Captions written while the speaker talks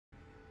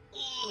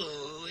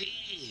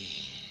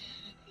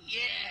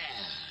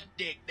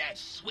dig that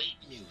sweet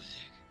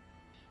music.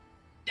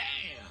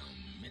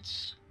 Damn,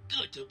 it's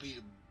good to be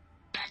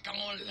back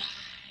online.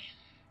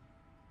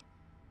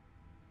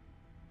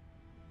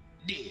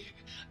 Dig,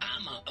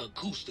 I'm an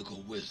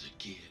acoustical wizard,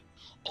 kid.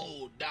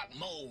 Old Doc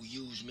Mo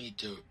used me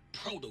to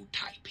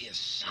prototype his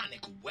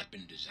sonic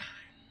weapon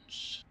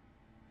designs.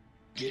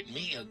 Get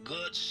me a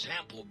good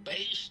sample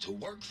base to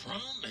work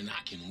from, and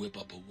I can whip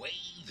up a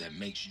wave that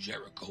makes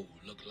Jericho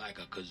look like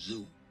a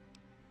kazoo.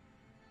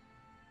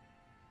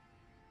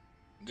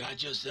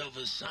 Got yourself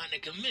a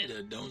Sonic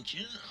Emitter, don't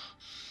you?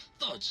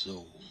 Thought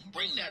so.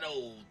 Bring that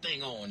old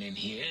thing on in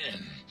here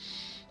and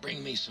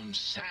bring me some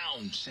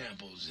sound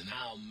samples and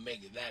I'll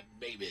make that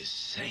baby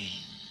sing.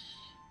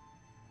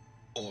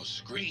 Or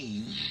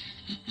scream,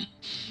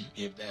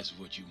 if that's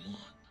what you want.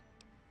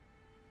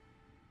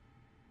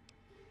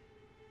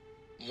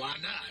 Why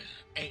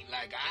not? Ain't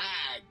like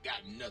I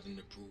got nothing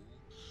to prove.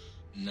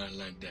 Not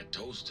like that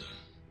toaster.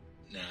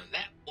 Now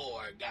that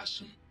boy got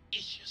some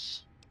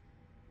issues.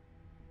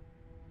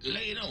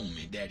 Lay it on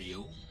me,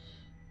 Daddy-O.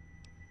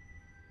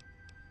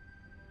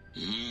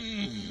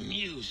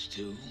 Used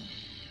to.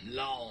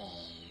 Long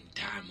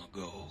time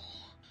ago.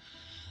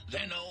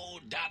 Then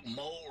old Doc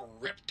Mo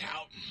ripped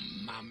out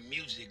my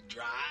music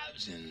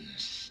drives and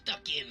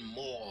stuck in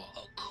more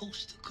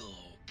acoustical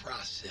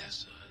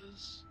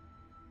processors.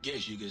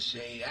 Guess you could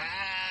say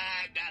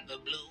I got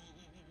the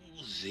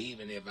blues,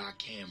 even if I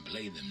can't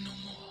play them no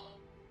more.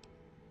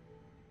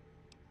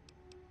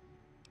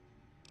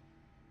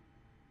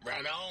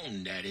 Right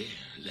on, Daddy.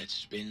 Let's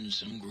spin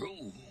some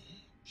groove.